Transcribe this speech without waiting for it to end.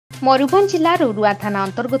मयूरभंज जिला रुरुआ थाना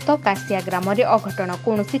अंतर्गत कासिया ग्राम में अघटन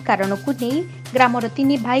कौन कारण को नहीं ग्रामर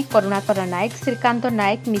तीन भाई करुणाकर नायक श्रीकांत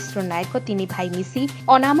नायक मिश्र नायक तीन भाई मिसी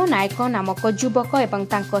अनाम नायक नामक युवक एवं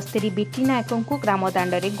स्त्री बीटी नायक को ग्राम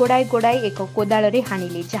दांडे गोड़ाई गोड़ाई एक कोदाल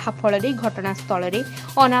हाणिले जहाँफल घटनास्थल में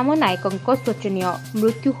अनाम नायक शोचनीय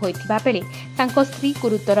मृत्यु होता बेले स्त्री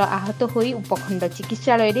गुरुतर आहत हो उपखंड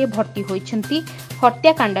चिकित्सालय भर्ती होती।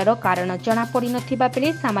 हत्याकांडर कारण जनापड़ नथिबा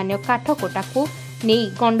बेले सामान्य काठकोटा को नहीं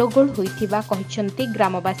गंडगोल होइथिबा कहिसंती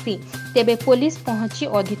ग्रामवासी। तेबे पुलिस पहुंची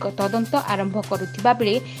अधिक तदंत आरंभ करुथिबा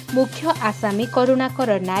बेले मुख्य आसामी करुणाकर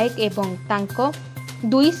नायक एवं तांको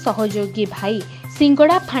दुई सहयोगी भाई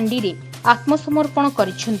सिंगड़ा फांडी रे आत्मसमर्पण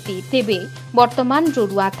करिसंती। तेबे वर्तमान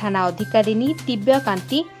रुरुआ थाना अधिकारिणी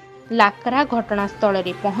दिव्यकांती लाकरा घटनास्थल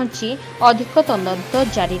में पहुंची अधिक तदंत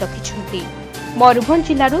जारी रखिछंती। मयूरभंज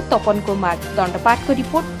जिलूर तपन Kumar दंडपाठ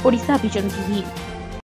report Odisha vision TV.